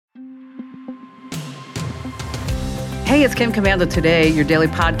Hey, it's Kim Commando Today, your daily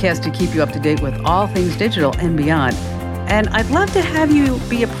podcast to keep you up to date with all things digital and beyond. And I'd love to have you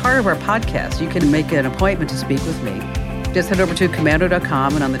be a part of our podcast. You can make an appointment to speak with me. Just head over to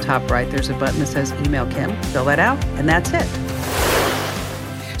commando.com, and on the top right, there's a button that says Email Kim. Fill that out, and that's it.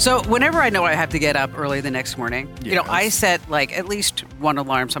 So whenever I know I have to get up early the next morning, I set like at least one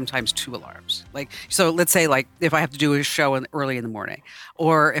alarm, sometimes two alarms. So let's say if I have to do a show early in the morning,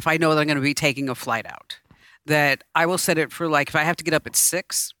 or if I know that I'm going to be taking a flight out, that I will set it for if I have to get up at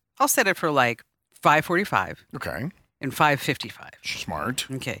 6, I'll set it for 5:45. Okay. And 5:55. Smart.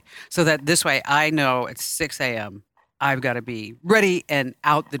 Okay. So that this way I know at 6 a.m. I've got to be ready and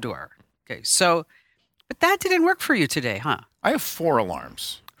out the door. Okay. So, but that didn't work for you today, huh? I have 4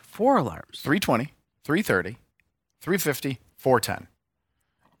 alarms. 4 alarms. 3:20, 3:30, 3:50, 4:10.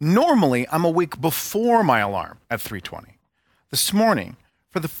 Normally, I'm awake before my alarm at 3:20. This morning,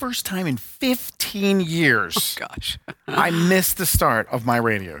 for the first time in 15 years, I missed the start of my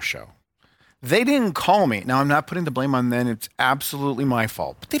radio show. They didn't call me. Now, I'm not putting the blame on them. It's absolutely my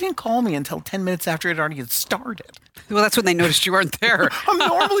fault. But they didn't call me until 10 minutes after it already had started. Well, that's when they noticed you weren't there. I'm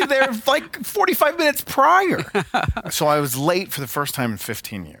normally there 45 minutes prior. So I was late for the first time in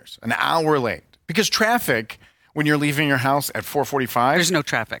 15 years, an hour late. Because traffic, when you're leaving your house at 4:45. There's no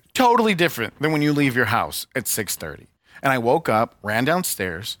traffic. Totally different than when you leave your house at 6:30. And I woke up, ran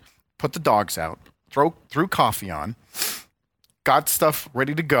downstairs, put the dogs out, threw coffee on, got stuff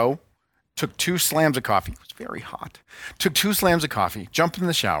ready to go, took 2 slams of coffee. It was very hot. Took 2 slams of coffee, jumped in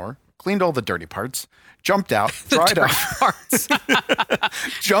the shower, cleaned all the dirty parts, jumped out, dried off,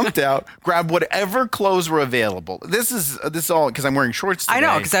 jumped out, grabbed whatever clothes were available. This is all because I'm wearing shorts today. I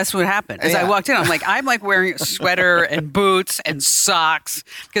know, because that's what happened. As I walked in, I'm wearing a sweater and boots and socks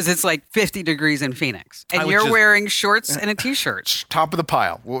because it's 50 degrees in Phoenix. And you're wearing shorts and a T-shirt. Top of the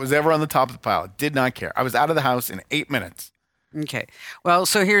pile. What was ever on the top of the pile. Did not care. I was out of the house in 8 minutes. Okay. Well,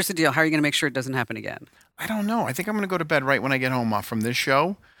 so here's the deal. How are you going to make sure it doesn't happen again? I don't know. I think I'm going to go to bed right when I get home from this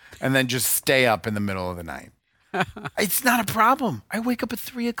show and then just stay up in the middle of the night. It's not a problem. I wake up at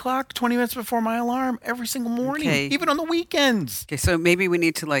 3 o'clock, 20 minutes before my alarm every single morning, even on the weekends. Okay, so maybe we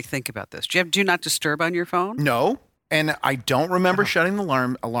need to think about this. Do you have Do Not Disturb on your phone? No, and I don't remember shutting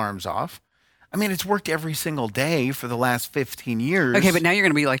the alarms off. I mean, it's worked every single day for the last 15 years. Okay, but now you're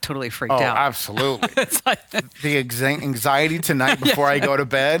going to be totally freaked out. Oh, absolutely. The anxiety tonight before I go to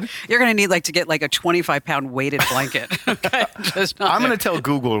bed. You're going to need to get a 25-pound weighted blanket. Okay, I'm going to tell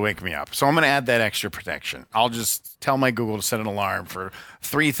Google to wake me up. So I'm going to add that extra protection. I'll just tell my Google to set an alarm for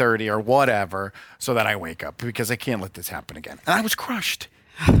 3:30 or whatever so that I wake up because I can't let this happen again. And I was crushed.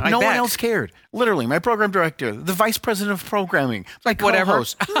 No one else cared. Literally, my program director, the vice president of programming, my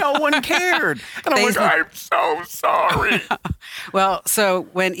co-host, no one cared. And I'm I'm so sorry. Well, so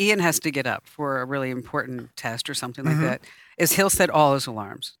when Ian has to get up for a really important test or something like that, he'll set all his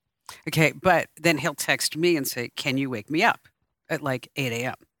alarms. Okay, but then he'll text me and say, can you wake me up at 8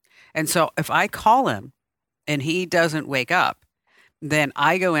 a.m.? And so if I call him and he doesn't wake up, then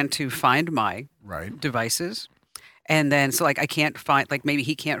I go into Find My devices. And then, so I can't find, maybe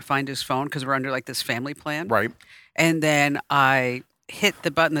he can't find his phone because we're under this family plan. Right. And then I hit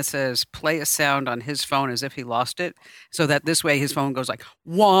the button that says play a sound on his phone as if he lost it. So that this way his phone goes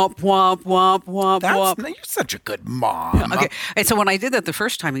womp, womp, womp, womp, womp. You're such a good mom. Okay. And so when I did that the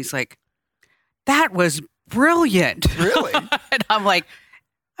first time, he's like, that was brilliant. Really? And I'm like,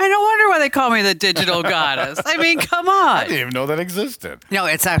 I don't wonder why they call me the digital goddess. I mean, come on. I didn't even know that existed. No,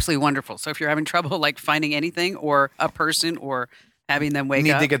 it's absolutely wonderful. So if you're having trouble finding anything or a person or having them wake up.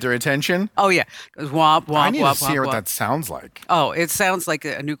 Need to get their attention? Oh, yeah. It goes womp, womp, I need womp, to see womp, what womp. that sounds like. Oh, it sounds like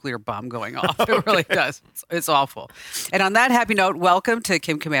a nuclear bomb going off. It really does. It's awful. And on that happy note, welcome to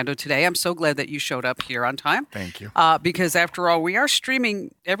Kim Commando Today. I'm so glad that you showed up here on time. Thank you. Because after all, we are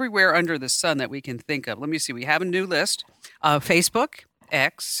streaming everywhere under the sun that we can think of. Let me see. We have a new list. Facebook,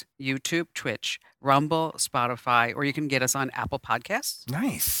 X, YouTube, Twitch, Rumble, Spotify, or you can get us on Apple Podcasts.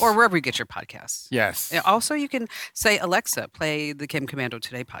 Nice. Or wherever you get your podcasts. Yes. Also, you can say, Alexa, play the Kim Commando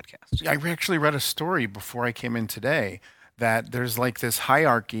Today podcast. I actually read a story before I came in today that there's this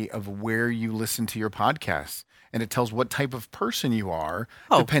hierarchy of where you listen to your podcasts. And it tells what type of person you are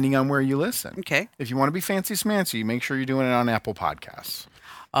depending on where you listen. Okay. If you want to be fancy smancy, make sure you're doing it on Apple Podcasts.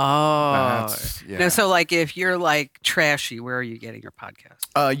 Oh. No, so if you're trashy, where are you getting your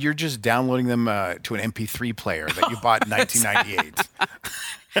podcast? You're just downloading them to an MP3 player that you bought in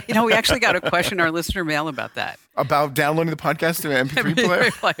 1998. We actually got a question in our listener mail about that. About downloading the podcast to an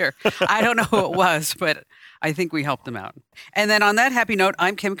MP3 player? I don't know who it was, but I think we helped them out. And then on that happy note,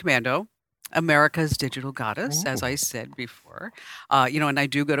 I'm Kim Commando, America's digital goddess, as I said before. And I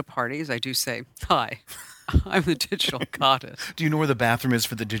do go to parties. I do say, hi. I'm the digital goddess. Do you know where the bathroom is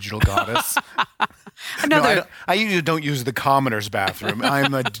for the digital goddess? Another. I usually don't use the commoner's bathroom.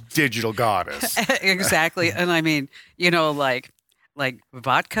 I'm a digital goddess. Exactly. And I mean, like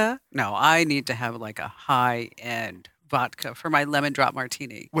vodka. No, I need to have like a high-end vodka for my lemon drop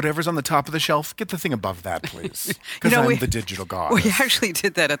martini. Whatever's on the top of the shelf, get the thing above that, please. Because I'm the digital goddess. We actually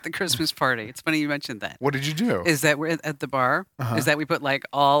did that at the Christmas party. It's funny you mentioned that. What did you do? Is that we're at the bar? Is that we put like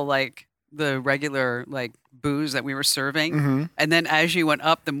all like the regular like booze that we were serving, and then as you went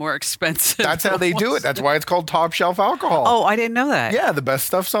up, the more expensive. That's how they do it. That's why it's called top shelf alcohol. Oh, I didn't know that. Yeah, the best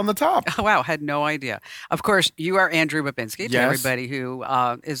stuff's on the top. Oh, wow, had no idea. Of course, you are Andrew Babinski. To Yes. everybody who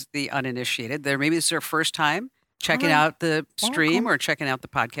is the uninitiated, there maybe this is their first time checking out the stream or checking out the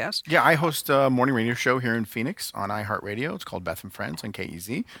podcast. Yeah, I host a morning radio show here in Phoenix on iHeartRadio. It's called Beth and Friends on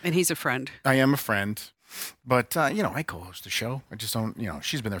KEZ. And he's a friend. I am a friend. But, I co-host the show. I just don't,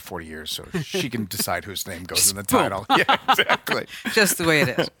 she's been there 40 years, so she can decide whose name goes in the title. Yeah, exactly. Just the way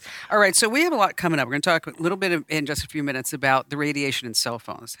it is. All right, so we have a lot coming up. We're going to talk a little bit in just a few minutes about the radiation in cell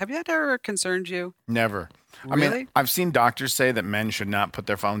phones. Have that ever concerned you? Never. Really? I mean, I've seen doctors say that men should not put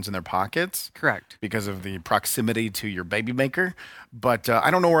their phones in their pockets. Correct. Because of the proximity to your baby maker. But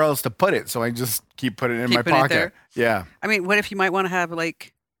I don't know where else to put it, so I just keep putting it in my pocket. There? Yeah. I mean, what if you might want to have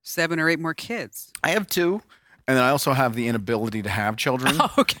like 7 or 8 more kids? I have 2. And then I also have the inability to have children.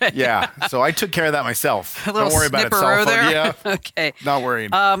 Oh, okay. Yeah. So I took care of that myself. A little Don't worry about it. Cell snipper phone. there. Yeah. Okay. Not worried.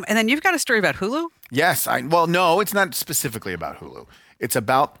 And then you've got a story about Hulu? Yes. Well, no, it's not specifically about Hulu. It's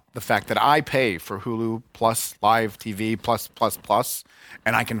about the fact that I pay for Hulu plus live TV plus,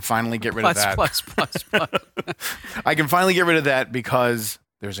 and I can finally get rid of that. Plus. I can finally get rid of that because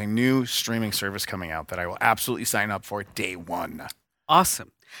there's a new streaming service coming out that I will absolutely sign up for day one.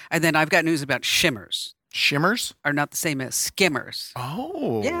 Awesome. And then I've got news about shimmers. Shimmers? Are not the same as skimmers.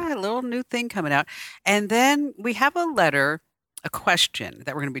 Oh. Yeah, a little new thing coming out. And then we have a question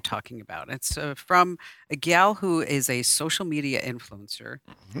that we're going to be talking about. It's from a gal who is a social media influencer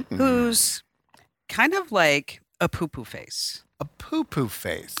who's kind of like a poo-poo face. A poo-poo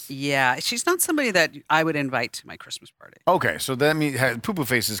face? Yeah, she's not somebody that I would invite to my Christmas party. Okay, so that means poo-poo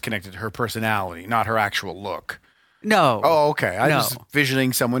face is connected to her personality, not her actual look. No. Oh, okay. I was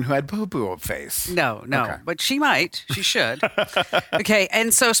visioning someone who had poo-poo face. No. Okay. But she might. She should. Okay.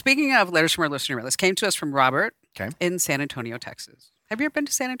 And so speaking of letters from our listener, this came to us from Robert in San Antonio, Texas. Have you ever been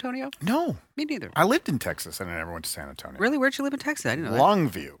to San Antonio? No. Me neither. I lived in Texas and I never went to San Antonio. Really? Where'd you live in Texas? I didn't know that.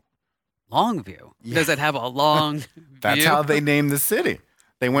 Longview. Longview? Yeah. Does it have a long view? That's how they named the city.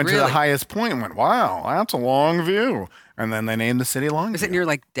 They went to the highest point and went, wow, that's a long view. And then they named the city Longview. Is it near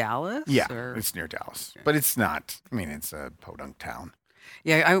like Dallas? Yeah, it's near Dallas. Yeah. But it's not. I mean, it's a podunk town.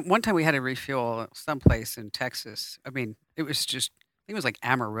 Yeah, one time we had to refuel someplace in Texas. I mean, it was just, I think it was like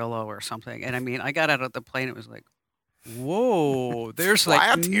Amarillo or something. And I mean, I got out of the plane. It was like, whoa, there's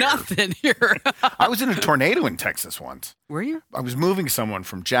like nothing here. I was in a tornado in Texas once. Were you? I was moving someone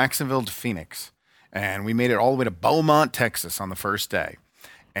from Jacksonville to Phoenix. And we made it all the way to Beaumont, Texas on the first day.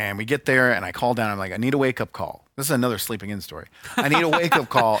 And we get there, and I call down. I'm like, I need a wake-up call. This is another sleeping in story. I need a wake-up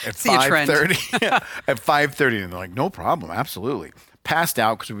call at 5:30. At 5:30, and they're like, no problem, absolutely. Passed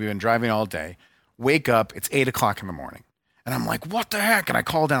out because we've been driving all day. Wake up, it's 8 o'clock in the morning. And I'm like, what the heck? And I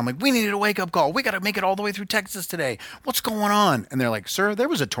call down. I'm like, we needed a wake-up call. We got to make it all the way through Texas today. What's going on? And they're like, sir, there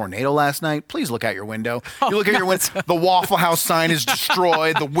was a tornado last night. Please look out your window. You look at your window. The Waffle House sign is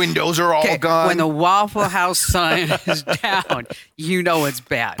destroyed. The windows are all gone. When the Waffle House sign is down, you know it's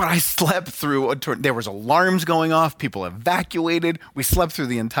bad. But I slept through a tornado. There was alarms going off. People evacuated. We slept through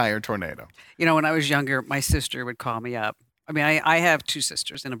the entire tornado. You know, when I was younger, my sister would call me up. I mean, I have 2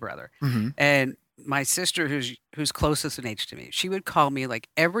 sisters and a brother. And my sister, who's closest in age to me, she would call me like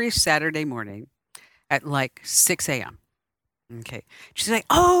every Saturday morning at like 6 a.m. Okay. She's like,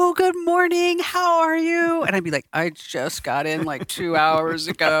 oh, good morning. How are you? And I'd be like, I just got in like 2 hours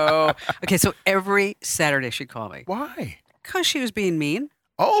ago. Okay. So every Saturday she'd call me. Why? Because she was being mean.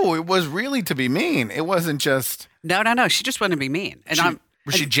 Oh, it was really to be mean. It wasn't just. No. She just wanted to be mean. And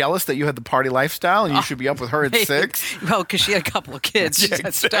Was she jealous that you had the party lifestyle and you should be up with her at 6? Well, because she had a couple of kids. Yeah,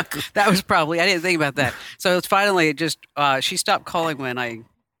 exactly. That was probably, I didn't think about that. So it's finally just, she stopped calling when I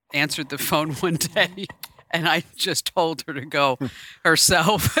answered the phone one day. And I just told her to go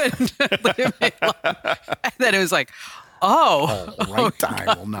herself and leave me alone. And then it was like, oh. All right,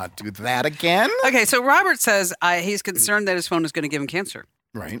 I will not do that again. Okay, so Robert says he's concerned that his phone is going to give him cancer.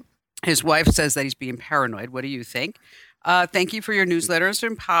 Right. His wife says that he's being paranoid. What do you think? Thank you for your newsletters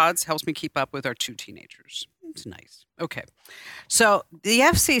and pods. Helps me keep up with our 2 teenagers. It's nice. Okay. So the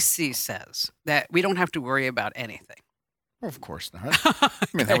FCC says that we don't have to worry about anything. Well, of course not. I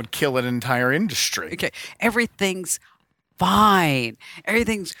mean, that would kill an entire industry. Okay. Everything's fine.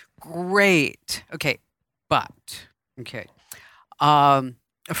 Everything's great. Okay. But, okay. A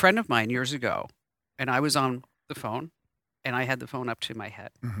friend of mine years ago, and I was on the phone, and I had the phone up to my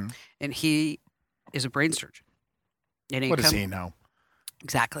head, and he is a brain surgeon. And What does he know?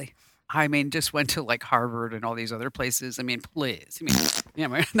 Exactly. I mean, just went to like Harvard and all these other places. I mean, please. I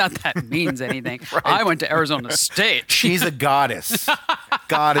mean, not that it means anything. Right. I went to Arizona State. She's a goddess.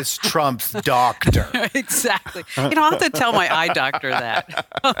 Goddess Trump's doctor. Exactly. I'll have to tell my eye doctor that.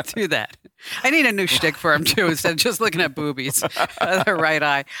 I'll do that. I need a new shtick for him too, instead of just looking at boobies, the right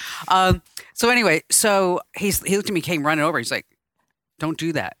eye. So anyway, he looked at me, came running over. He's like, "Don't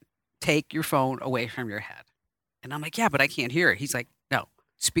do that. Take your phone away from your head." And I'm like, "Yeah, but I can't hear it." He's like, "No,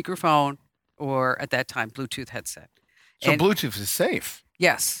 speakerphone or at that time Bluetooth headset." So Bluetooth is safe.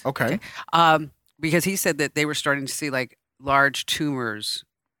 Yes. Okay. Because he said that they were starting to see like large tumors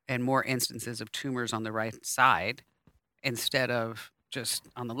and more instances of tumors on the right side instead of just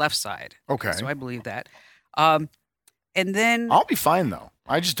on the left side. Okay. So I believe that. And then, I'll be fine though.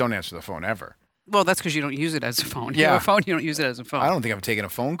 I just don't answer the phone ever. well, that's because you don't use it as a phone. You Yeah. have a phone, you don't use it as a phone. I don't think I've taken a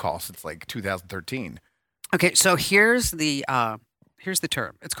phone call since like 2013. Okay, so here's the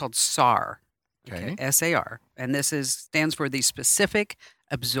term. It's called SAR. Okay. SAR, and this stands for the specific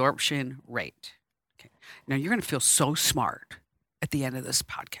absorption rate. Okay. Now you're going to feel so smart at the end of this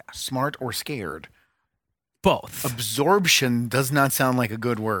podcast. Smart or scared? Both. Absorption does not sound like a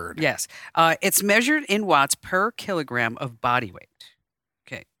good word. Yes. It's measured in watts per kilogram of body weight.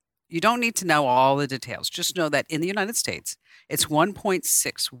 Okay. You don't need to know all the details. Just know that in the United States, it's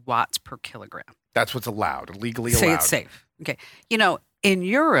 1.6 watts per kilogram. That's what's allowed, legally allowed. Say it's safe. Okay. In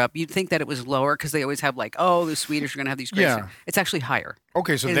Europe, you'd think that it was lower because they always have like, oh, the Swedish are going to have these crazy. Yeah. It's actually higher.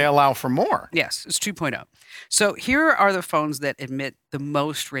 Okay, so they allow for more. Yes, it's 2.0. So here are the phones that emit the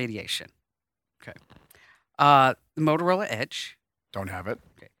most radiation. Okay. The Motorola Edge. Don't have it.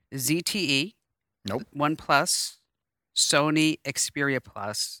 Okay. ZTE. Nope. OnePlus. Sony Xperia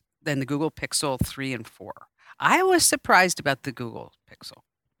Plus. Then the Google Pixel 3 and 4. I was surprised about the Google Pixel.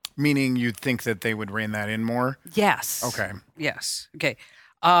 Meaning you'd think that they would rein that in more? Yes. Okay. Yes. Okay.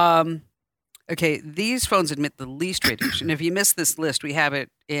 Okay. These phones emit the least radiation. If you missed this list, we have it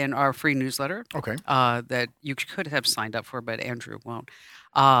in our free newsletter. Okay. That you could have signed up for, but Andrew won't.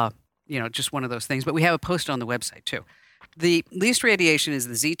 Just one of those things. But we have a post on the website too. The least radiation is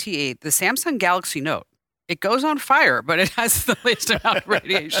the ZT8, the Samsung Galaxy Note. It goes on fire, but it has the least amount of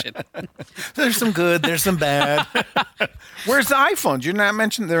radiation. There's some good, there's some bad. Where's the iPhones? You're not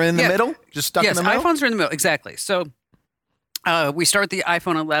mentioning they're in the middle? Just stuck in the middle? Yes, iPhones are in the middle. Exactly. So we start the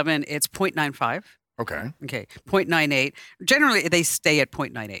iPhone 11. It's 0.95. Okay. Okay. 0.98. Generally, they stay at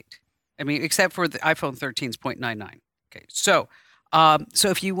 0.98. I mean, except for the iPhone 13's 0.99. Okay. So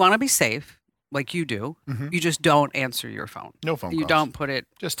if you want to be safe, like you do, you just don't answer your phone. No phone calls. You don't put it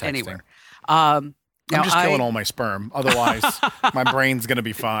Just texting. anywhere. I'm just killing all my sperm. Otherwise, my brain's going to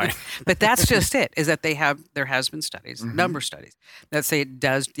be fine. But that's just it, is that there has been studies, number of studies, that say it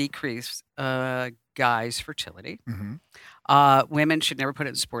does decrease guys' fertility. Women should never put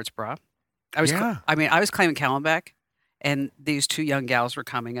it in a sports bra. I was climbing Callenbeck, and these two young gals were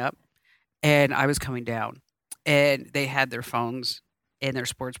coming up, and I was coming down, and they had their phones in their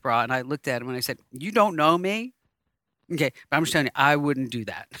sports bra, and I looked at them and I said, "You don't know me? Okay, but I'm just telling you, I wouldn't do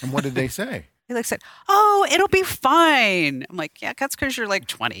that." And what did they say? They said, "Oh, it'll be fine." I'm like, "Yeah, that's because you're like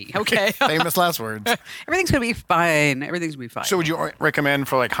 20, okay?" Famous last words. Everything's going to be fine. Everything's going to be fine. So would you recommend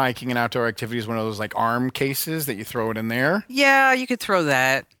for like hiking and outdoor activities one of those like arm cases that you throw it in there? Yeah, you could throw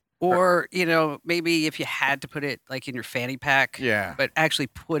that. Or, maybe if you had to put it like in your fanny pack. Yeah. But actually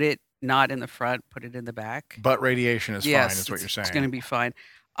put it not in the front, put it in the back. But radiation is fine, is what you're saying. It's going to be fine.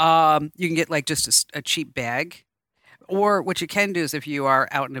 You can get like just a cheap bag. Or what you can do is if you are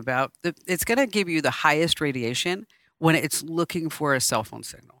out and about, it's going to give you the highest radiation when it's looking for a cell phone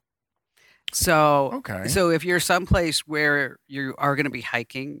signal. So, so if you're someplace where you are going to be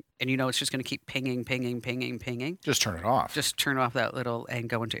hiking and it's just going to keep pinging, just turn it off. Just turn off that little and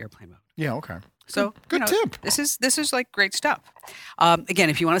go into airplane mode. Yeah, okay. So good tip. This is like great stuff. Again,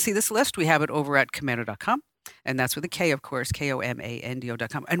 if you want to see this list, we have it over at commando.com, and that's with a K, of course,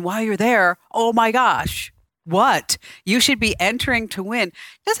 KOMANDO.com. And while you're there, oh my gosh. What? You should be entering to win.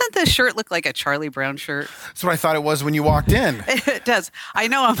 Doesn't this shirt look like a Charlie Brown shirt? That's what I thought it was when you walked in. It does. I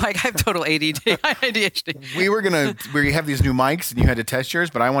know. I'm like, I have total ADD. ADHD. We have these new mics and you had to test yours,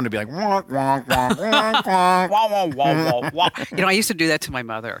 but I wanted to be like, wonk, wonk, wonk, wonk, wonk. I used to do that to my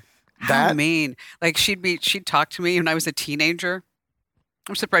mother. How mean. Like she'd talk to me when I was a teenager.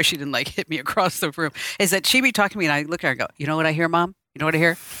 I'm surprised she didn't like hit me across the room. Is that she'd be talking to me and I look at her and go, you know what I hear, Mom? You know what I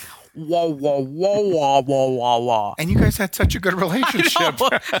hear? Wah, wah, wah, wah, wah, wah, wah. And you guys had such a good relationship.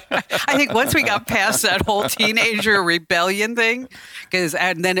 I think once we got past that whole teenager rebellion thing,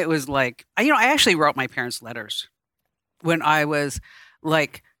 and then it was like, I actually wrote my parents letters when I was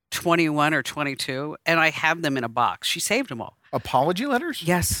like 21 or 22, and I have them in a box. She saved them all. Apology letters?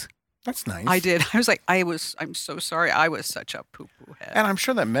 Yes. That's nice. I did. I was like, I'm so sorry. I was such a poo-poo head. And I'm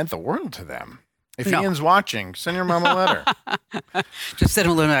sure that meant the world to them. If No. Ian's watching, send your mom a letter. Just send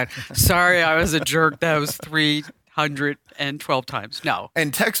a little note. Sorry, I was a jerk. That was 312 times. No.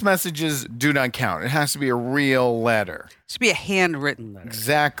 And text messages do not count. It has to be a real letter. It should be a handwritten letter.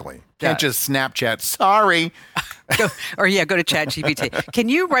 Exactly. Yeah. Can't just Snapchat, sorry. Go to ChatGPT. Can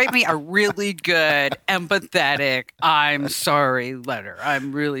you write me a really good, empathetic, I'm sorry letter?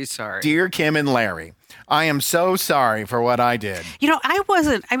 I'm really sorry. Dear Kim and Larry, I am so sorry for what I did. I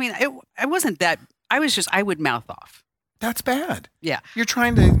wasn't that, I would mouth off. That's bad. Yeah. You're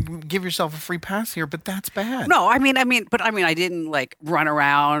trying to give yourself a free pass here, but that's bad. No, I didn't like run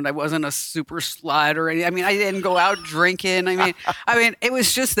around. I wasn't a super slut or anything. I didn't go out drinking. It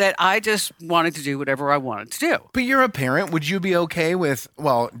was just that I just wanted to do whatever I wanted to do. But you're a parent. Would you be okay with,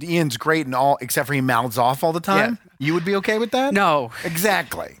 well, Ian's great and all, except for he mouths off all the time? Yeah. You would be okay with that? No.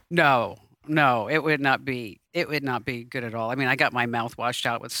 Exactly. No, it would not be. It would not be good at all. I got my mouth washed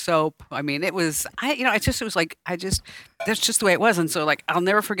out with soap. It was, that's just the way it was. And so like, I'll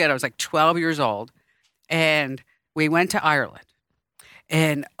never forget, I was like 12 years old and we went to Ireland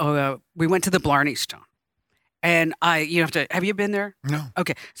and we went to the Blarney Stone. And have you been there? No.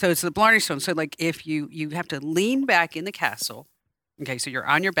 Okay. So it's the Blarney Stone. So like if you have to lean back in the castle. Okay. So you're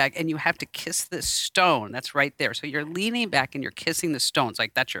on your back and you have to kiss this stone. That's right there. So you're leaning back and you're kissing the stones.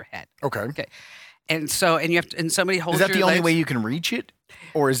 Like that's your head. Okay. Okay. And so, and you have to, and somebody holds your Is that the only legs. way you can reach it?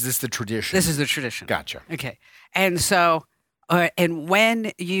 Or is this the tradition? This is the tradition. Gotcha. Okay. And so, and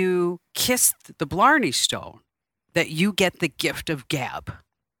when you kiss the Blarney Stone, that you get the gift of gab.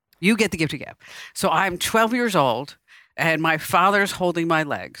 You get the gift of gab. So I'm 12 years old and my father's holding my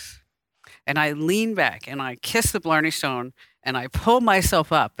legs and I lean back and I kiss the Blarney Stone and I pull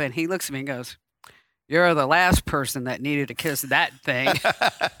myself up and he looks at me and goes, "You're the last person that needed to kiss that thing."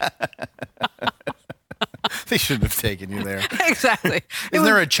 They shouldn't have taken you there. Exactly. Isn't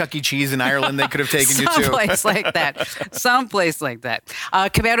there a Chuck E. Cheese in Ireland they could have taken you to? Someplace like that. Someplace like that.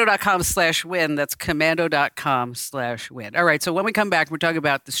 Commando.com/win. That's commando.com/win. All right. So when we come back, we're talking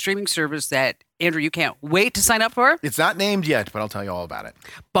about the streaming service that, Andrew, you can't wait to sign up for. It's not named yet, but I'll tell you all about it.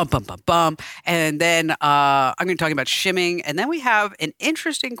 Bum, bum, bum, bum. And then I'm going to talk about shimming. And then we have an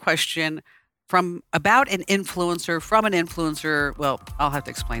interesting question about an influencer, from an influencer. Well, I'll have to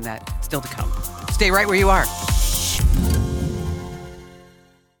explain that. Still to come. Stay right where you are.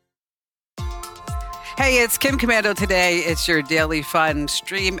 Hey, it's Kim Commando today. It's your daily fun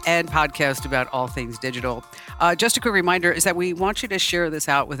stream and podcast about all things digital. Just a quick reminder is that we want you to share this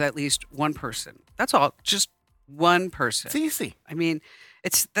out with at least one person. That's all. Just one person. It's easy.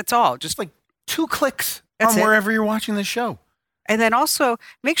 That's all. Just Like 2 clicks That's on it. wherever you're watching the show. And then also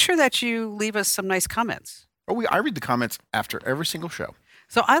make sure that you leave us some nice comments. I read the comments after every single show.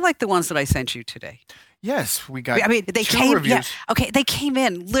 So I like the ones that I sent you today. Yes, we got They 2 came. reviews. Yeah, okay, they came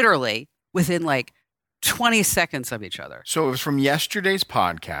in literally within like 20 seconds of each other. So it was from yesterday's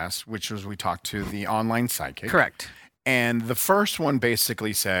podcast, which was we talked to the online psychic. Correct. And the first one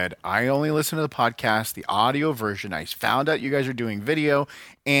basically said, I only listen to the podcast, the audio version. I found out you guys are doing video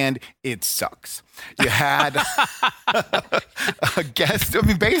and it sucks. You had a guest.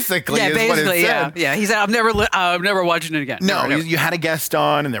 Basically, is what it said. Yeah. He said, I'm never watching it again. No, Never. you had a guest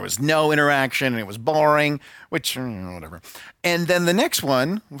on and there was no interaction and it was boring, which, whatever. And then the next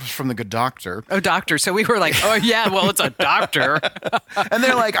one was from the good doctor. Oh, doctor. So we were like, oh, yeah, well, it's a doctor. And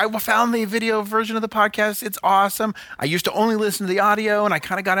they're like, I found the video version of the podcast. It's awesome. I used to only listen to the audio and I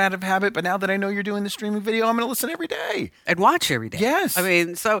kind of got out of habit. But now that I know you're doing the streaming video, I'm going to listen every day. And watch every day. Yes.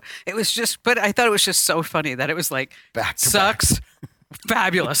 So it was just, but I thought it was just so funny that it was like, Back to sucks,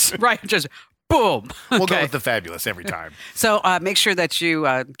 fabulous, right? Just boom. We'll go Okay. with the fabulous every time. So make sure that you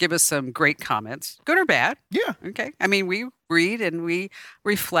give us some great comments, good or bad. Yeah. Okay. We read and we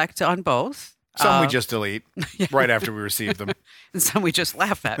reflect on both. Some we just delete right after we receive them. And some we just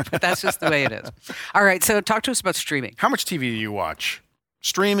laugh at, but that's just the way it is. All right. So talk to us about streaming. How much TV do you watch?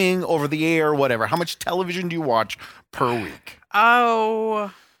 Streaming, over the air, whatever. How much television do you watch per week?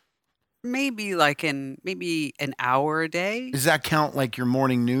 Oh, maybe an hour a day. Does that count like your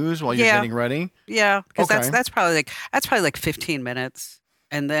morning news while you're Yeah. getting ready? Yeah. Because Okay. that's probably like 15 minutes.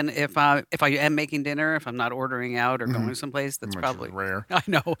 And then if I am making dinner, if I'm not ordering out or going someplace, that's Which is probably rare. I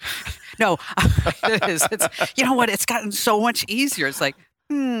know. No, it is. It's you know what? It's gotten so much easier. It's like,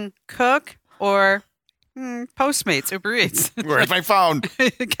 cook or Postmates, Uber Eats. Where's my phone?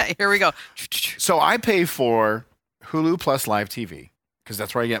 Okay, here we go. So I pay for Hulu Plus Live TV because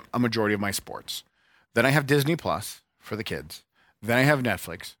that's where I get a majority of my sports. Then I have Disney Plus for the kids. Then I have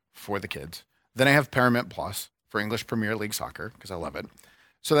Netflix for the kids. Then I have Paramount Plus for English Premier League soccer because I love it.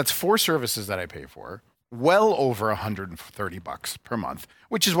 So that's 4 services that I pay for, well over $130 per month,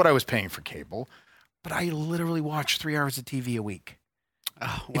 which is what I was paying for cable. But I literally watch 3 hours of TV a week.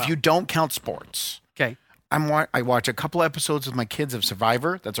 Oh, If you don't count sports. Okay. I watch a couple episodes with my kids of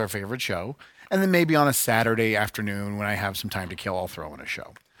Survivor. That's our favorite show. And then maybe on a Saturday afternoon when I have some time to kill, I'll throw in a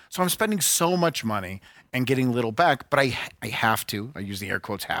show. So I'm spending so much money and getting little back, but I have to, I use the air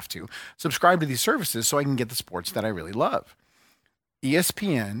quotes have to, subscribe to these services so I can get the sports that I really love.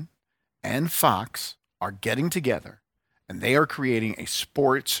 ESPN and Fox are getting together and they are creating a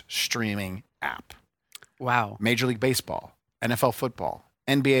sports streaming app. Wow. Major League Baseball, NFL football,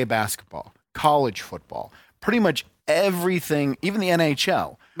 NBA basketball, college football, pretty much everything, even the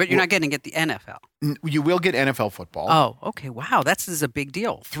NHL. But you're not going to get the NFL. You will get NFL football. Oh, okay. Wow. This is a big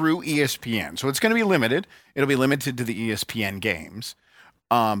deal. Through ESPN. So it's going to be limited. It'll be limited to the ESPN games.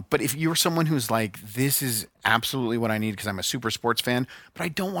 But if you're someone who's like, this is absolutely what I need because I'm a super sports fan, but I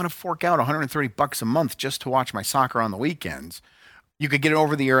don't want to fork out $130 a month just to watch my soccer on the weekends, you could get an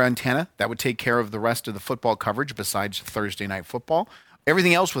over-the-air antenna. That would take care of the rest of the football coverage besides Thursday night football.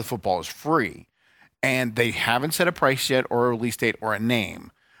 Everything else with football is free. And they haven't set a price yet or a release date or a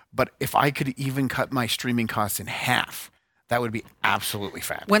name. But if I could even cut my streaming costs in half, that would be absolutely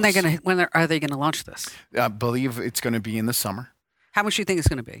fabulous. When are they going to launch this? I believe it's going to be in the summer. How much do you think it's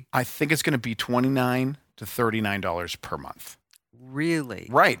going to be? I think it's going to be $29 to $39 per month. Really?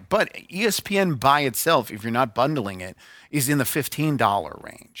 Right. But ESPN by itself, if you're not bundling it, is in the $15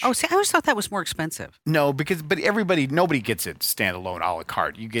 range. Oh, see, I always thought that was more expensive. No, but nobody gets it standalone a la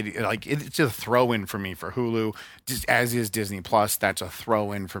carte. You get it, like it's a throw in for me for Hulu, just as is Disney Plus. That's a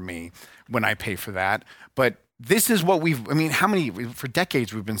throw in for me when I pay for that. But this is what for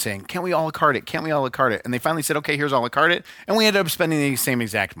decades we've been saying, can't we a la carte it? Can't we a la carte it? And they finally said, okay, here's a la carte it. And we ended up spending the same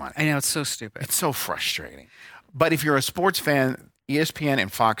exact money. I know, it's so stupid. It's so frustrating. But if you're a sports fan, ESPN and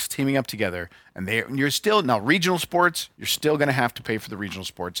Fox teaming up together, and you're still now regional sports. You're still going to have to pay for the regional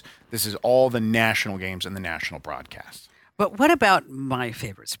sports. This is all the national games and the national broadcasts. But what about my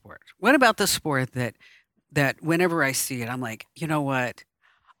favorite sport? What about the sport that whenever I see it, I'm like, you know what?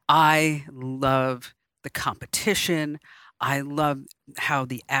 I love the competition. I love how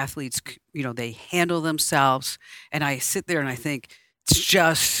the athletes, they handle themselves, and I sit there and I think it's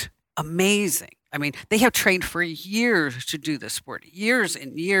just amazing. I mean, they have trained for years to do this sport, years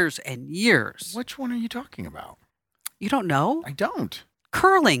and years and years. Which one are you talking about? You don't know? I don't.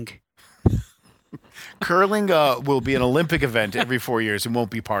 Curling. Curling will be an Olympic event every 4 years and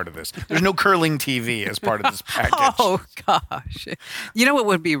won't be part of this. There's no curling TV as part of this package. Oh, gosh. You know what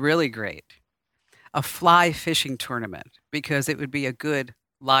would be really great? A fly fishing tournament, because it would be a good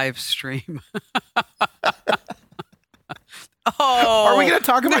live stream. Oh. Are we going to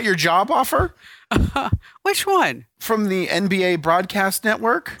talk about your job offer? Which one? From the NBA Broadcast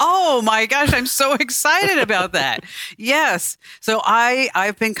Network? Oh my gosh, I'm so excited about that. Yes. So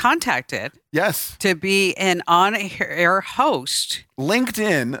I've been contacted. Yes. To be an on-air host.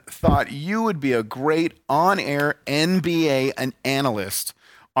 LinkedIn thought you would be a great on-air NBA analyst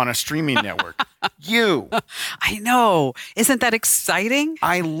on a streaming network. You. I know. Isn't that exciting?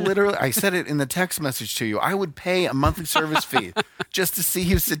 I said it in the text message to you. I would pay a monthly service fee just to see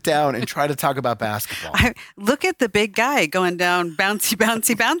you sit down and try to talk about basketball. Look at the big guy going down, bouncy,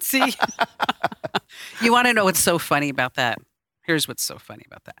 bouncy, bouncy. You want to know what's so funny about that? Here's what's so funny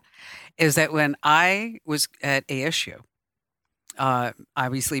about that. Is that when I was at ASU,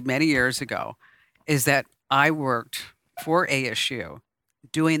 obviously many years ago, is that I worked for ASU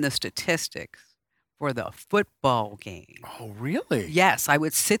doing the statistics for the football game. Oh, really? Yes. I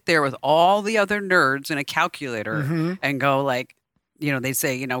would sit there with all the other nerds in a calculator and go like, they'd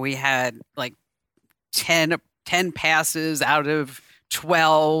say, we had like 10 passes out of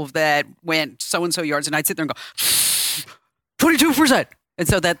 12 that went so-and-so yards. And I'd sit there and go, 22%. And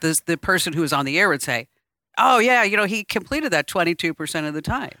so that the person who was on the air would say, oh, yeah, he completed that 22% of the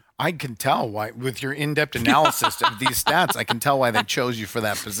time. I can tell why, with your in-depth analysis of these stats, I can tell why they chose you for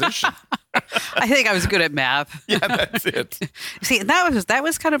that position. I think I was good at math. Yeah, that's it. See, and that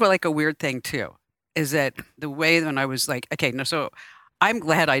was kind of like a weird thing too, is that the way when I was like, okay, no, so I'm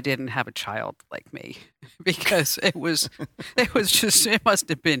glad I didn't have a child like me because it must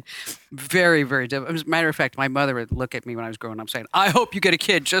have been very, very difficult. As a matter of fact, my mother would look at me when I was growing up saying, I hope you get a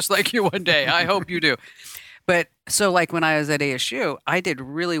kid just like you one day. I hope you do. But so like when I was at ASU, I did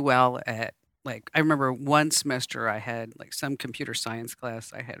really well at like, I remember one semester I had like some computer science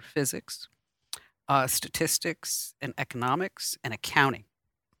class. I had physics, statistics and economics and accounting.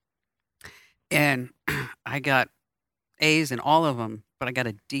 And I got A's in all of them, but I got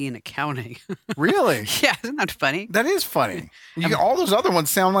a D in accounting. Really? Yeah, isn't that funny? That is funny. All those other ones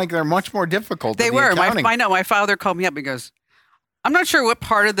sound like they're much more difficult. They than were. The accounting. I know. My father called me up and goes, I'm not sure what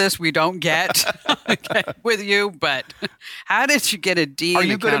part of this we don't get with you, but how did you get a D? Are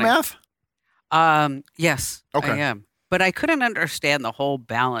you good at math? Yes, Okay. I am. But I couldn't understand the whole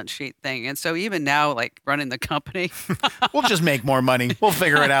balance sheet thing. And so even now, like running the company. We'll just make more money. We'll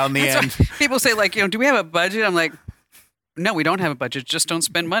figure it out in the end. Right. People say like, do we have a budget? I'm like, no, we don't have a budget. Just don't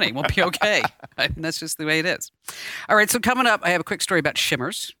spend money. We'll be okay. And that's just the way it is. All right. So coming up, I have a quick story about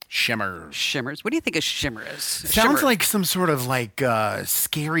shimmers. Shimmers. What do you think a shimmer is? Sounds like some sort of like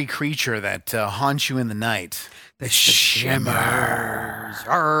scary creature that haunts you in the night. The shimmers.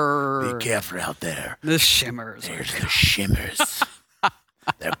 Arr. Be careful out there. The shimmers. There's the shimmers.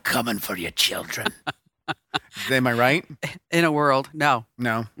 They're coming for you, children. Am I right? In a world, no.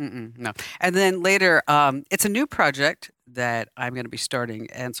 No. No. And then later, it's a new project that I'm going to be starting.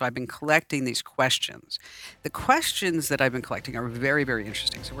 And so I've been collecting these questions. The questions that I've been collecting are very, very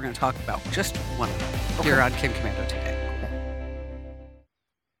interesting. So we're going to talk about just one of them here on Kim Commando today.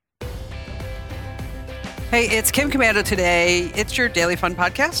 Hey, it's Kim Commando today. It's your daily fun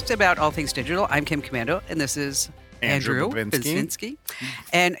podcast about all things digital. I'm Kim Commando, and this is Andrew Babinski.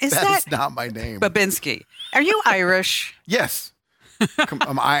 And That's not my name. Babinski. Are you Irish? Yes.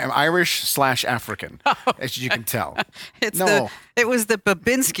 I'm Irish/African, as you can tell. It was the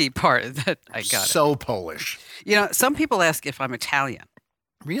Babinski part that I got. So Polish. Some people ask if I'm Italian.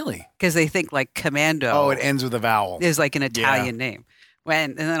 Really? Because they think like commando. Oh, it ends with a vowel. Is like an Italian name.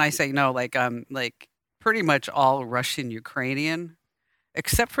 And then I say no, like pretty much all Russian Ukrainian,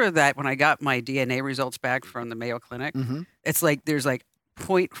 except for that when I got my DNA results back from the Mayo Clinic, it's like there's like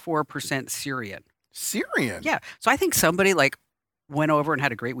 0.4% Syrian. Syrian? Yeah. So I think somebody like went over and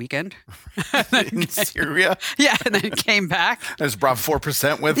had a great weekend. In Syria? Yeah, and then came back. Just brought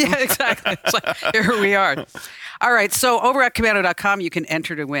 4% with them. Yeah, exactly. It's like, here we are. All right, so over at commando.com, you can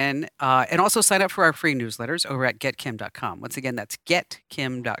enter to win and also sign up for our free newsletters over at getkim.com. Once again, that's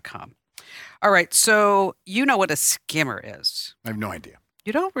getkim.com. All right, so you know what a skimmer is. I have no idea.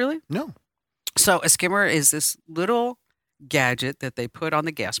 You don't really? No. So a skimmer is this little gadget that they put on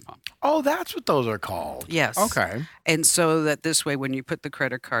the gas pump. Oh, that's what those are called. Yes. Okay. And so that this way, when you put the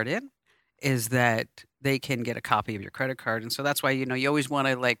credit card in, is that they can get a copy of your credit card. And so that's why, you always want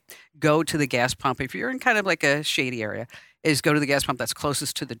to like go to the gas pump. If you're in kind of like a shady area, is go to the gas pump that's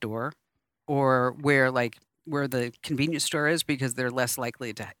closest to the door or where the convenience store is because they're less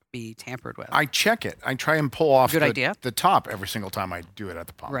likely to be tampered with. I check it. I try and pull off the top every single time I do it at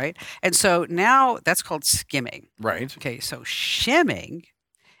the pump. Right. And so now that's called skimming. Right. Okay. So shimming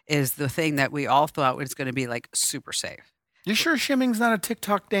is the thing that we all thought was going to be like super safe. You sure shimming's not a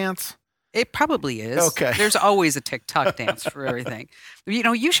TikTok dance? It probably is. Okay. There's always a TikTok dance for everything.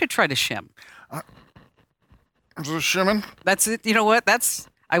 You should try to shim. Is it shimming? That's it. You know what?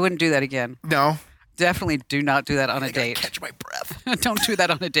 I wouldn't do that again. No. Definitely do not do that on a date. Catch my breath. Don't do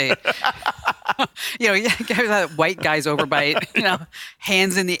that on a date. Get that white guy's overbite,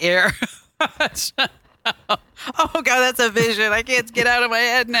 hands in the air. Oh, God, that's a vision. I can't get out of my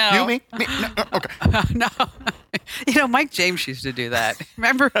head now. You, me? No, okay. No. Mike James used to do that.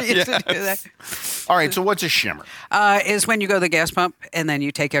 Remember? He used to do that. All right, so what's a shimmer? Is when you go to the gas pump and then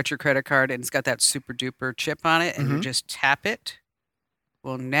you take out your credit card and it's got that super duper chip on it and you just tap it.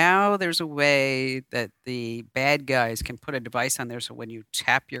 Well, now there's a way that the bad guys can put a device on there so when you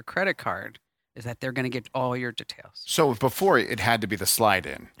tap your credit card, is that they're going to get all your details. So before it had to be the slide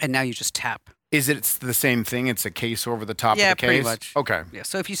in. And now you just tap. Is it the same thing? It's a case over the top of the case? Yeah, pretty much. Okay. Yeah.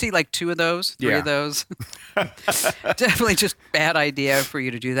 So if you see like 2 of those, 3 of those, definitely just bad idea for you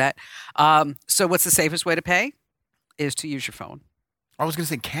to do that. So what's the safest way to pay? Is to use your phone. I was going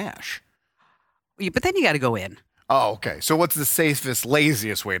to say cash. But then you got to go in. Oh, okay. So what's the safest,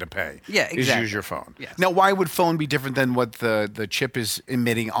 laziest way to pay? Yeah, exactly. Is use your phone. Yes. Now, why would phone be different than what the chip is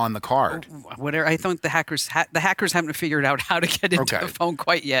emitting on the card? Whatever. I think the hackers haven't figured out how to get into the phone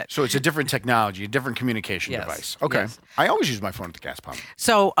quite yet. So it's a different technology, a different communication device. Okay. Yes. I always use my phone at the gas pump.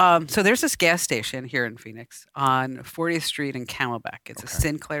 So there's this gas station here in Phoenix on 40th Street in Camelback. It's a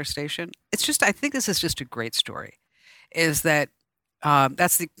Sinclair station. I think this is just a great story. Is that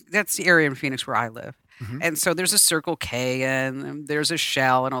That's the area in Phoenix where I live. Mhm. And so there's a Circle K and there's a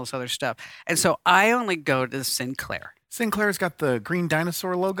Shell and all this other stuff. And so I only go to Sinclair. Sinclair's got the green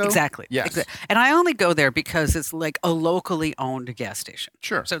dinosaur logo? Exactly. Yes. And I only go there because it's like a locally owned gas station.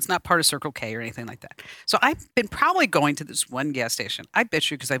 Sure. So it's not part of Circle K or anything like that. So I've been probably going to this one gas station. I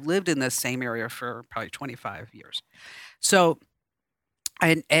bet you, because I've lived in this same area for probably 25 years. So,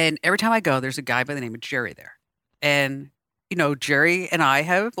 and every time I go, there's a guy by the name of Jerry there. And Jerry and I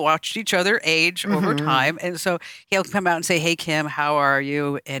have watched each other age over time. And so he'll come out and say, "Hey, Kim, how are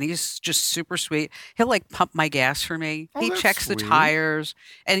you?" And he's just super sweet. He'll like pump my gas for me. Oh, He that's checks the sweet. tires.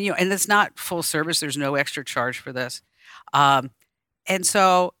 And, and it's not full service. There's no extra charge for this. And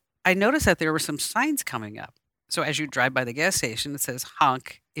so I noticed that there were some signs coming up. So as you drive by the gas station, it says,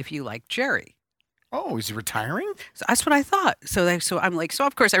 "Honk if you like Jerry." Oh, is he retiring? So that's what I thought. So I'm like, so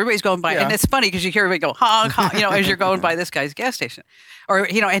of course everybody's going by, Yeah. and it's funny because you hear everybody go honk, honk, as you're going by this guy's gas station, or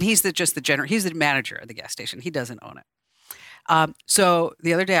and he's he's the manager of the gas station. He doesn't own it. So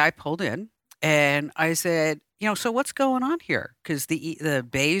the other day I pulled in and I said, so what's going on here? Because the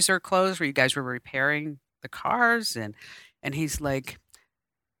bays are closed where you guys were repairing the cars, and he's like,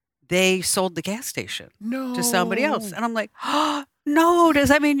 they sold the gas station No. to somebody else, and I'm like, oh. No, does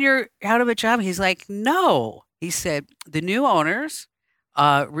that mean you're out of a job? He's like, no. He said the new owners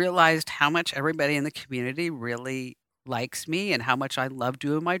realized how much everybody in the community really likes me and how much I love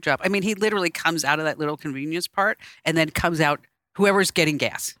doing my job. I mean, he literally comes out of that little convenience part and then comes out whoever's getting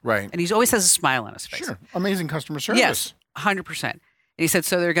gas. Right. And he always has a smile on his face. Sure. Amazing customer service. Yes, 100%. And he said,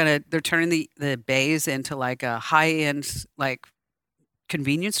 so they're turning the bays into like a high-end like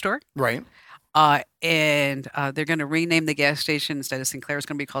convenience store. Right. And they're going to rename the gas station. Instead of Sinclair, it's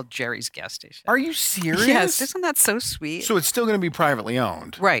going to be called Jerry's gas station. Are you serious? Yes, isn't that so sweet? So it's still going to be privately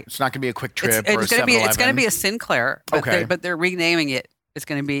owned. Right. It's not going to be a quick trip It's or a going to be 7-Eleven. a Sinclair. But Okay. they're renaming it. It's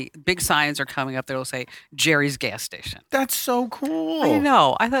going to be big signs are coming up that will say Jerry's gas station. That's so cool. I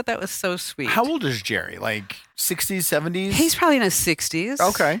know. I thought that was so sweet. How old is Jerry? Like 60s, 70s? He's probably in his 60s.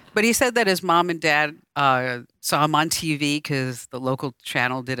 Okay. But he said that his mom and dad saw him on TV because the local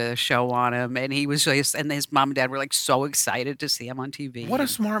channel did a show on him, and he was and his mom and dad were like so excited to see him on TV. What a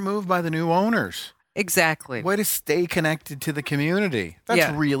smart move by the new owners. Exactly. Way to stay connected to the community.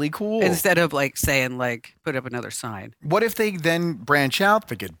 That's really cool. Instead of like saying like put up another sign. What if they then branch out,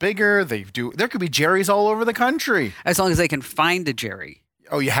 they get bigger, there could be Jerry's all over the country. As long as they can find a Jerry.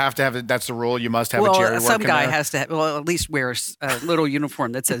 Oh, you have to have it. That's the rule. You must have a Jerry working some guy there. has to at least wear a little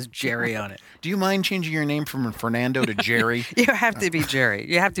uniform that says Jerry on it. Do you mind changing your name from Fernando to Jerry? You have to be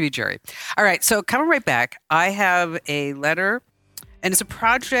Jerry. You have to be Jerry. All right. So coming right back, I have a letter, and it's a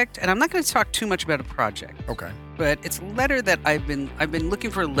project, and I'm not going to talk too much about a project. Okay. But it's a letter that I've been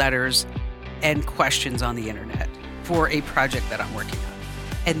looking for letters and questions on the internet for a project that I'm working on.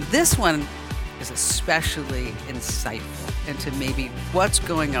 And this one is especially insightful into maybe what's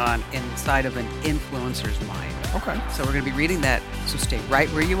going on inside of an influencer's mind. Okay. So we're going to be reading that. So stay right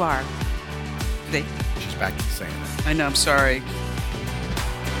where you are. She's back to saying that. I know, I'm sorry.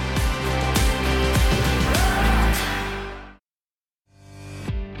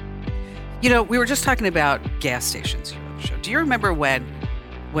 We were just talking about gas stations here on the show. Do you remember when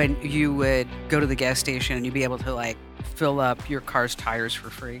you would go to the gas station and you'd be able to like fill up your car's tires for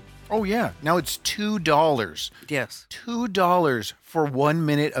free? Oh, yeah. Now it's $2. Yes. $2 for 1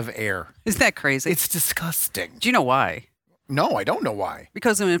 minute of air. Isn't that crazy? It's disgusting. Do you know why? No, I don't know why.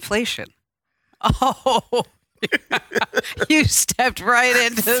 Because of inflation. Oh, you stepped right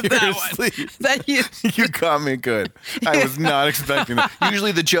into that one. Seriously. You got me good. I was not expecting that.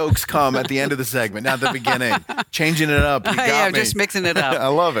 Usually the jokes come at the end of the segment, not the beginning. Changing it up. You got yeah, me. just mixing it up. I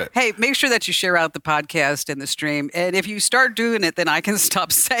love it. Hey, make sure that you share out the podcast and the stream. And if you start doing it, then I can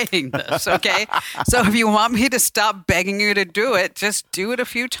stop saying this, okay? So if you want me to stop begging you to do it, just do it a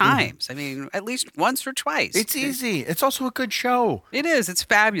few times. I mean, at least once or twice. It's easy. It's also a good show. It is. It's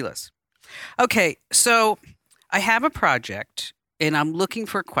fabulous. Okay, so I have a project, and I'm looking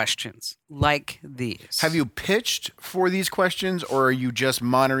for questions like these. Have you pitched for these questions, or are you just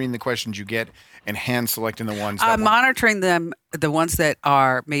monitoring the questions you get and hand selecting the ones that I'm monitoring them, the ones that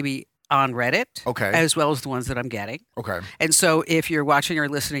are maybe on Reddit, Okay. as well as the ones that I'm getting. Okay. And so if you're watching or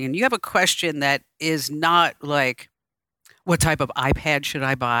listening and you have a question that is not like, what type of iPad should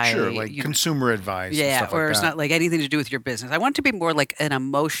I buy? Sure, like consumer advice. and Yeah, stuff or like it's that. not like anything to do with your business. I want it to be more like an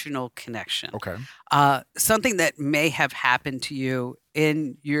emotional connection. Okay. Something that may have happened to you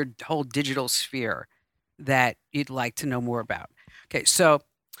in your whole digital sphere that you'd like to know more about. Okay, so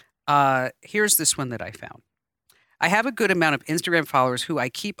here's this one that I found. I have a good amount of Instagram followers who I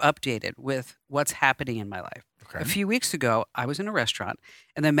keep updated with what's happening in my life. A few weeks ago, I was in a restaurant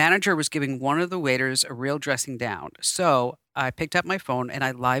and the manager was giving one of the waiters a real dressing down. So I picked up my phone and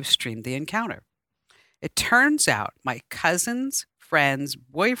I live streamed the encounter. It turns out my cousin's friend's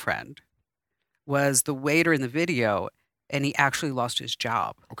boyfriend was the waiter in the video and he actually lost his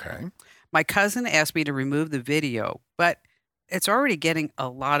job. Okay. My cousin asked me to remove the video, but it's already getting a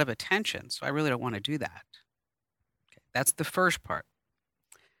lot of attention, so I really don't want to do that. Okay, that's the first part.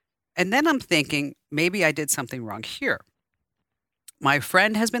 And then I'm thinking maybe I did something wrong here. My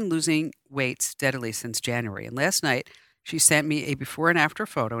friend has been losing weight steadily since January, and last night she sent me a before and after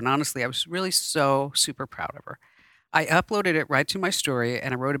photo, and honestly, I was really so super proud of her. I uploaded it right to my story,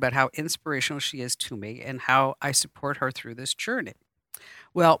 and I wrote about how inspirational she is to me and how I support her through this journey.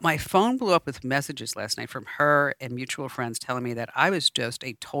 Well, my phone blew up with messages last night from her and mutual friends telling me that I was just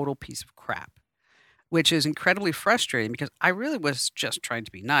a total piece of crap, which is incredibly frustrating because I really was just trying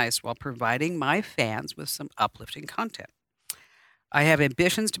to be nice while providing my fans with some uplifting content. I have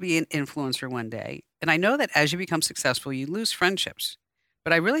ambitions to be an influencer one day, and I know that as you become successful, you lose friendships.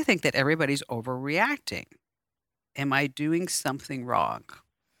 But I really think that everybody's overreacting. Am I doing something wrong?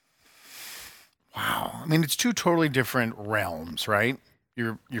 Wow. I mean, it's two totally different realms, right?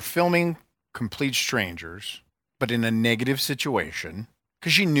 You're filming complete strangers, but in a negative situation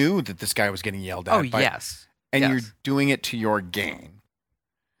because you knew that this guy was getting yelled at. Oh, yes. And Yes. you're doing it to your gain.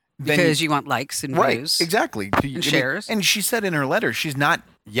 Because you want likes and Right, views. exactly. And shares. And she said in her letter, she's not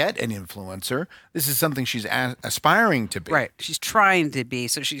yet an influencer. This is something she's aspiring to be. Right. She's trying to be,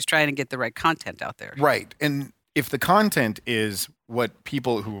 so she's trying to get the right content out there. Right. And if the content is what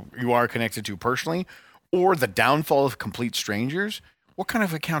people who you are connected to personally or the downfall of complete strangers, what kind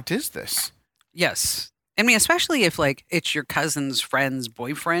of account is this? Yes. I mean, especially if like it's your cousin's friend's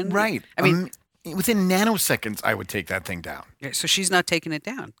boyfriend. Right. I mean, within nanoseconds, I would take that thing down. yeah, so she's not taking it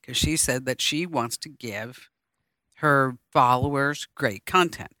down because she said that she wants to give her followers great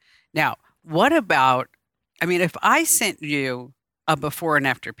content. Now, what about, I mean, if I sent you a before and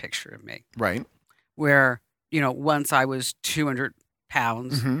after picture of me Right. where, once I was 200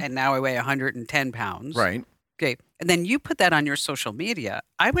 pounds Mhm. and now I weigh 110 pounds. Right. Okay. And then you put that on your social media,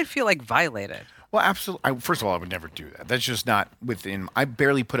 I would feel like violated. Well, absolutely. First of all, I would never do that. That's just not within. I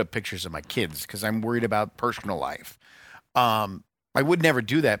barely put up pictures of my kids because I'm worried about personal life. I would never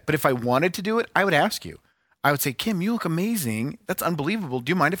do that. But if I wanted to do it, I would ask you. I would say, Kim, you look amazing. That's unbelievable. Do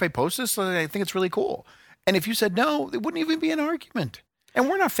you mind if I post this? I think it's really cool. And if you said no, it wouldn't even be an argument. And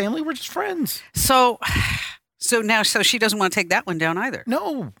we're not family. We're just friends. So she doesn't want to take that one down either.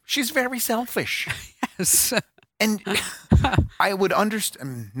 No, she's very selfish. Yes. And I would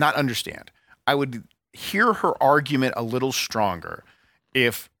not understand. I would hear her argument a little stronger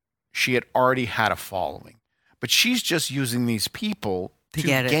if she had already had a following. But she's just using these people to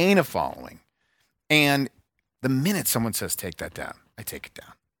gain a following. And the minute someone says, take that down, I take it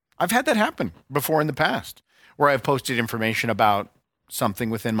down. I've had that happen before in the past where I've posted information about something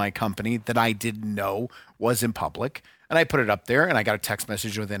within my company that I didn't know was in public. And I put it up there and I got a text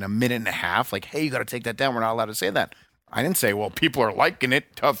message within a minute and a half, like, hey, you got to take that down. We're not allowed to say that. I didn't say, well, people are liking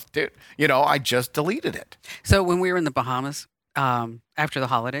it. Tough. I just deleted it. So when we were in the Bahamas after the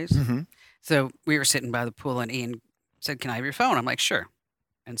holidays, Mm-hmm. so we were sitting by the pool and Ian said, can I have your phone? I'm like, sure.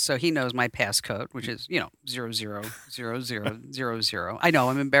 And so he knows my passcode, which is, 000000. I know,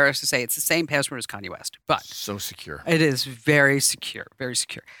 I'm embarrassed to say it's the same password as Kanye West, but So secure. it is very secure, very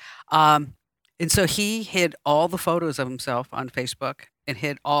secure. And so he hid all the photos of himself on Facebook and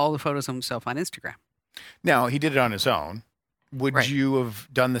hid all the photos of himself on Instagram. Now, he did it on his own. Would Right. you have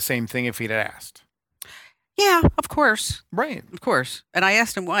done the same thing if he'd asked? Yeah, of course. Right. Of course. And I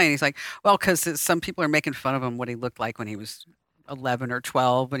asked him why, and he's like, well, because some people are making fun of him what he looked like when he was 11 or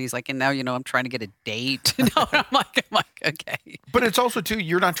 12. And he's like, and now, I'm trying to get a date. I'm like, okay. But it's also, too,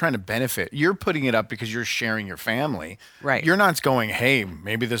 you're not trying to benefit. You're putting it up because you're sharing your family. Right. You're not going, hey,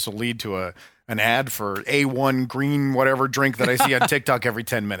 maybe this will lead to an ad for A1 green whatever drink that I see on TikTok every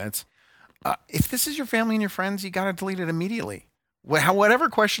 10 minutes. If this is your family and your friends, you got to delete it immediately. Whatever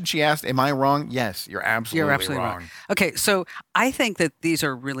question she asked, am I wrong? Yes, you're absolutely wrong. Okay, so I think that these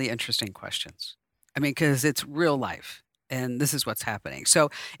are really interesting questions. I mean, because it's real life, and this is what's happening.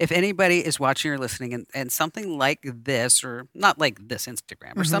 So if anybody is watching or listening and something like this, or not like this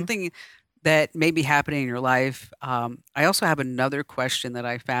Instagram, or Mhm. something that may be happening in your life, I also have another question that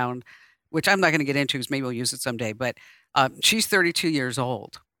I found, which I'm not going to get into because maybe we'll use it someday, but she's 32 years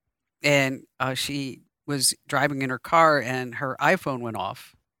old, and she was driving in her car and her iPhone went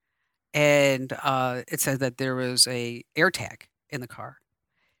off, and it said that there was a AirTag in the car,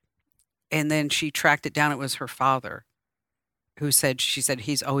 and then she tracked it down. It was her father, who said she said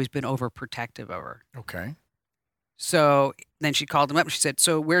he's always been overprotective of her. Okay. So then she called him up and she said,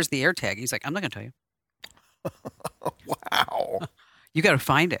 so where's the AirTag? He's like, I'm not going to tell you. Wow. You got to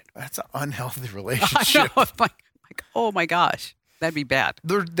find it. That's an unhealthy I relationship. know. I'm like, oh my gosh, that'd be bad.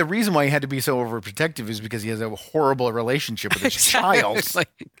 The reason why he had to be so overprotective is because he has a horrible relationship with his child.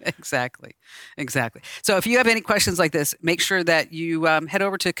 Exactly. So if you have any questions like this, make sure that you head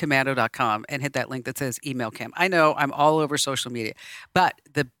over to commando.com and hit that link that says email Kim. I know I'm all over social media, but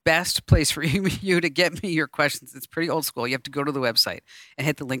the best place for you to get me your questions, it's pretty old school. You have to go to the website and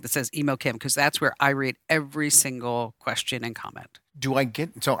hit the link that says email Kim, because that's where I read every single question and comment.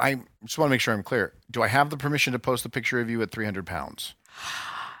 So I just want to make sure I'm clear. Do I have the permission to post a picture of you at 300 pounds?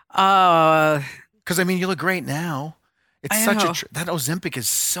 Because I mean, you look great now. It's that Ozempic is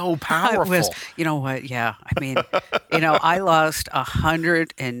so powerful. You know what? Yeah. I mean, I lost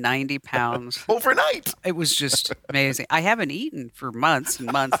 190 pounds. Overnight. It was just amazing. I haven't eaten for months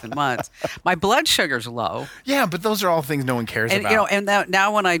and months and months. My blood sugar's low. Yeah, but those are all things no one cares about. And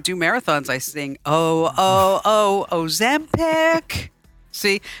now when I do marathons, I sing, oh, Ozempic.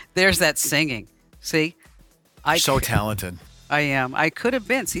 See, there's that singing. See? So talented. I am. I could have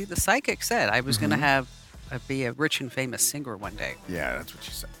been. See, the psychic said I was going to be a rich and famous singer one day. Yeah, that's what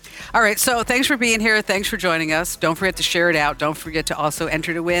she said. All right. So thanks for being here. Thanks for joining us. Don't forget to share it out. Don't forget to also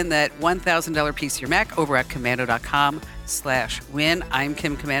enter to win that $1,000 piece of your Mac over at commando.com/win. I'm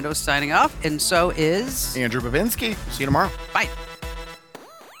Kim Commando signing off. And so is Andrew Babinski. See you tomorrow. Bye.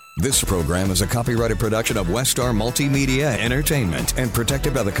 This program is a copyrighted production of Westar Multimedia Entertainment and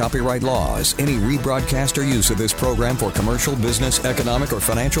protected by the copyright laws. Any rebroadcast or use of this program for commercial, business, economic, or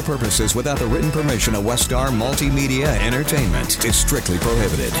financial purposes without the written permission of Westar Multimedia Entertainment is strictly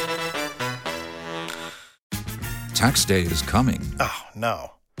prohibited. Tax day is coming. Oh,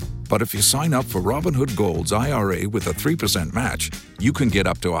 no. But if you sign up for Robinhood Gold's IRA with a 3% match, you can get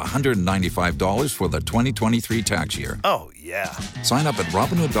up to $195 for the 2023 tax year. Oh, yeah. Sign up at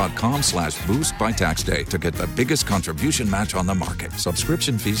Robinhood.com/boost by tax day to get the biggest contribution match on the market.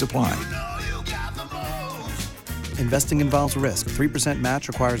 Subscription fees apply. Investing involves risk. 3% match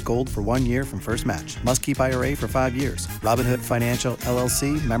requires gold for 1 year from first match. Must keep IRA for 5 years. Robinhood Financial,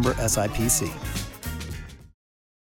 LLC, member SIPC.